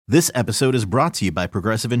This episode is brought to you by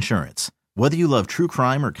Progressive Insurance. Whether you love true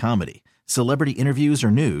crime or comedy, celebrity interviews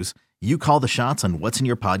or news, you call the shots on what's in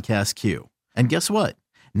your podcast queue. And guess what?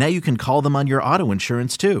 Now you can call them on your auto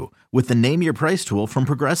insurance too with the Name Your Price tool from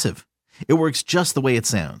Progressive. It works just the way it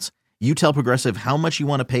sounds. You tell Progressive how much you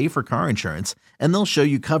want to pay for car insurance, and they'll show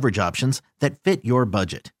you coverage options that fit your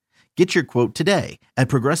budget. Get your quote today at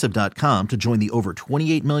Progressive.com to join the over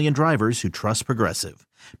 28 million drivers who trust Progressive.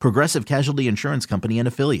 Progressive Casualty Insurance Company and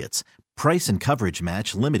Affiliates. Price and coverage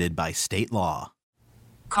match limited by state law.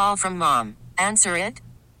 Call from mom. Answer it.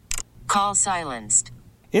 Call silenced.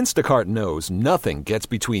 Instacart knows nothing gets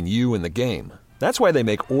between you and the game. That's why they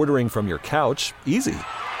make ordering from your couch easy.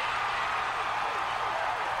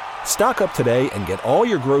 Stock up today and get all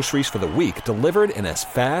your groceries for the week delivered in as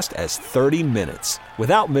fast as 30 minutes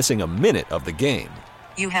without missing a minute of the game.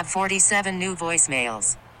 You have 47 new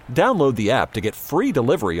voicemails. Download the app to get free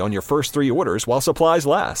delivery on your first 3 orders while supplies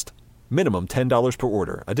last. Minimum $10 per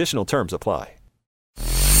order. Additional terms apply.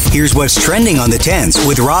 Here's what's trending on the 10's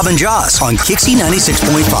with Rob and Joss on KyXy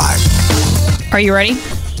 96.5. Are you ready?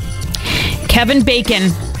 Kevin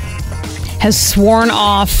Bacon has sworn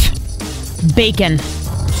off bacon.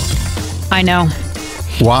 I know.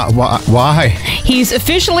 Why? He's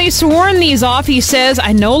officially sworn these off. He says,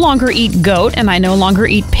 I no longer eat goat and I no longer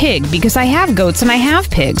eat pig because I have goats and I have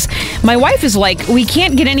pigs. My wife is like, we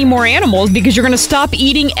can't get any more animals because you're going to stop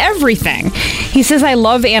eating everything. He says, I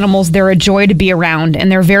love animals. They're a joy to be around and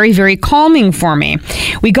they're very, very calming for me.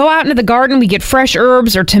 We go out into the garden, we get fresh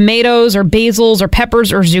herbs or tomatoes or basils or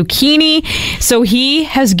peppers or zucchini. So he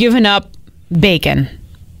has given up bacon.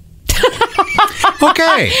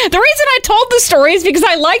 Okay. The reason I told the story is because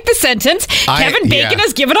I like the sentence, Kevin Bacon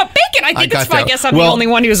has given up bacon. I guess I'm the only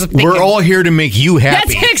one who's thinking. We're all here to make you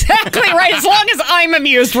happy. That's exactly right. As long as I'm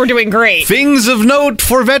amused, we're doing great. Things of note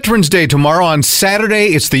for Veterans Day tomorrow. On Saturday,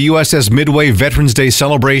 it's the USS Midway Veterans Day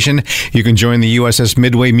celebration. You can join the USS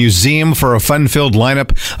Midway Museum for a fun-filled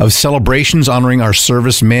lineup of celebrations honoring our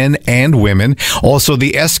servicemen and women. Also,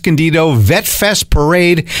 the Escondido Vet Fest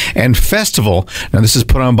Parade and Festival. Now, this is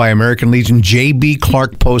put on by American Legion. J.B.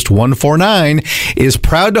 Clark Post 149 is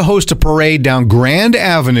proud to host a parade down Grand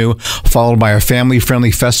Avenue, followed by a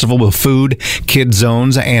family-friendly festival with food, kid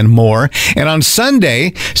zones, and more. And on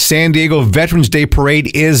Sunday, San Diego Veterans Day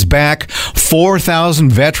Parade is back.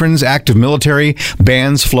 4,000 veterans, active military,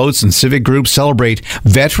 bands, floats, and civic groups celebrate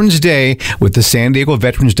Veterans Day with the San Diego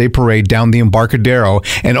Veterans Day Parade down the Embarcadero,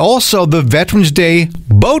 and also the Veterans Day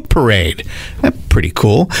Boat Parade. That's pretty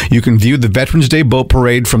cool. You can view the Veterans Day Boat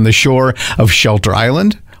Parade from the shore of Shelter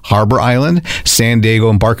Island, Harbor Island, San Diego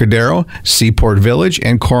Embarcadero, Seaport Village,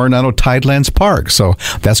 and Coronado Tidelands Park. So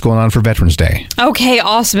that's going on for Veterans Day. Okay,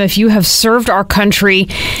 awesome. If you have served our country,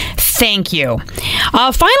 thank you.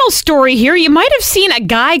 Final story here. You might have seen a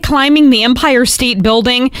guy climbing the Empire State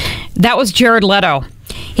Building. That was Jared Leto.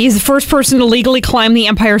 He's the first person to legally climb the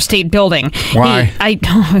Empire State Building. Why?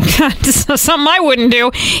 Something I wouldn't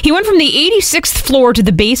do. He went from the 86th floor to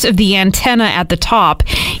the base of the antenna at the top.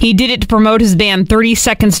 He did it to promote his band 30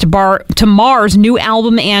 Seconds to Mars' new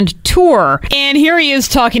album and tour. And here he is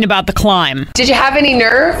talking about the climb. Did you have any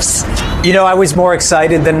nerves? You know, I was more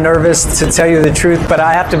excited than nervous, to tell you the truth, but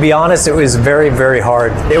I have to be honest, it was very, very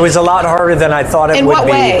hard. It was a lot harder than I thought it would be. In what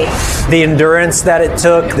way? The endurance that it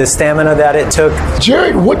took, the stamina that it took.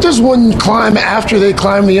 Jared, what does one climb after they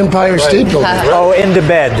climb the Empire State Building? Oh, into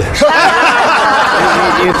bed.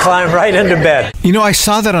 You climb right into bed. You know, I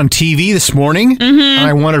saw that on TV this morning, and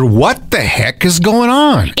I wondered, what the heck is going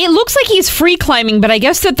on? It looks like he's free climbing, but I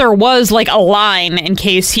guess that there was like a line in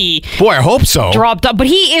case he... Boy, I hope so. ...dropped up. But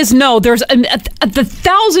he is there's a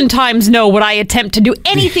 1,000 times no would I attempt to do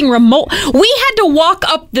anything remote. We had to walk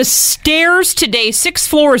up the stairs today, 6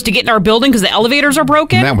 floors to get in our building because the elevators are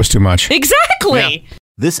broken. And that was too much. Exactly. Yeah.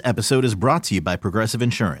 This episode is brought to you by Progressive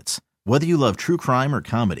Insurance. Whether you love true crime or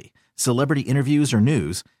comedy, celebrity interviews or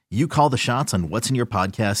news, you call the shots on what's in your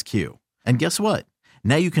podcast queue. And guess what?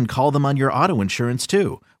 Now you can call them on your auto insurance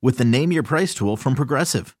too with the Name Your Price tool from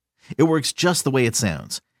Progressive. It works just the way it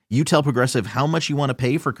sounds. You tell Progressive how much you want to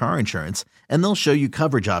pay for car insurance, and they'll show you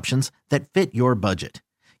coverage options that fit your budget.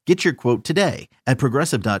 Get your quote today at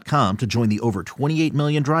Progressive.com to join the over 28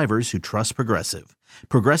 million drivers who trust Progressive.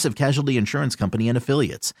 Progressive Casualty Insurance Company and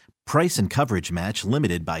Affiliates. Price and coverage match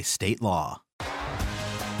limited by state law.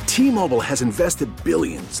 T-Mobile has invested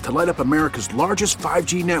billions to light up America's largest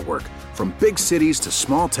 5G network, from big cities to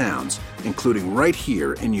small towns, including right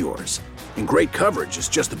here in yours. And great coverage is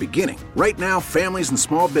just the beginning. Right now, families and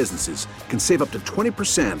small businesses can save up to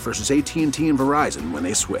 20% versus AT&T and Verizon when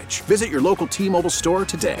they switch. Visit your local T-Mobile store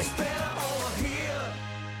today.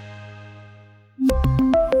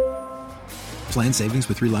 Plan savings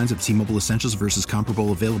with 3 lines of T-Mobile Essentials versus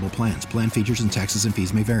comparable available plans. Plan features and taxes and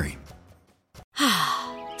fees may vary.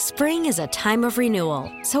 Spring is a time of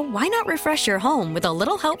renewal, so why not refresh your home with a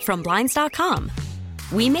little help from Blinds.com?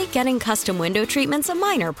 We make getting custom window treatments a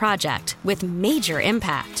minor project with major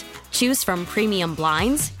impact. Choose from premium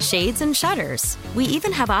blinds, shades, and shutters. We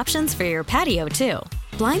even have options for your patio, too.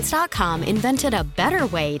 Blinds.com invented a better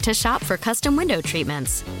way to shop for custom window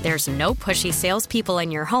treatments. There's no pushy salespeople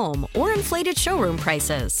in your home or inflated showroom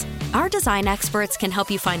prices. Our design experts can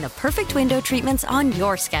help you find the perfect window treatments on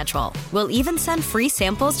your schedule. We'll even send free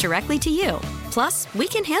samples directly to you. Plus, we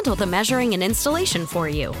can handle the measuring and installation for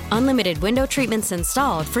you. Unlimited window treatments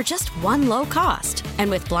installed for just one low cost. And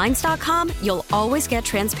with Blinds.com, you'll always get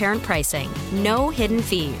transparent pricing. No hidden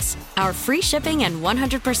fees. Our free shipping and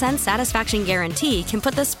 100% satisfaction guarantee can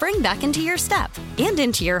put the spring back into your step and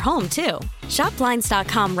into your home, too. Shop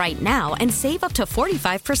Blinds.com right now and save up to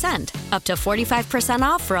 45%. Up to 45%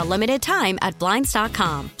 off for a limited time at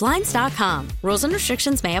Blinds.com. Blinds.com. Rules and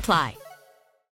restrictions may apply.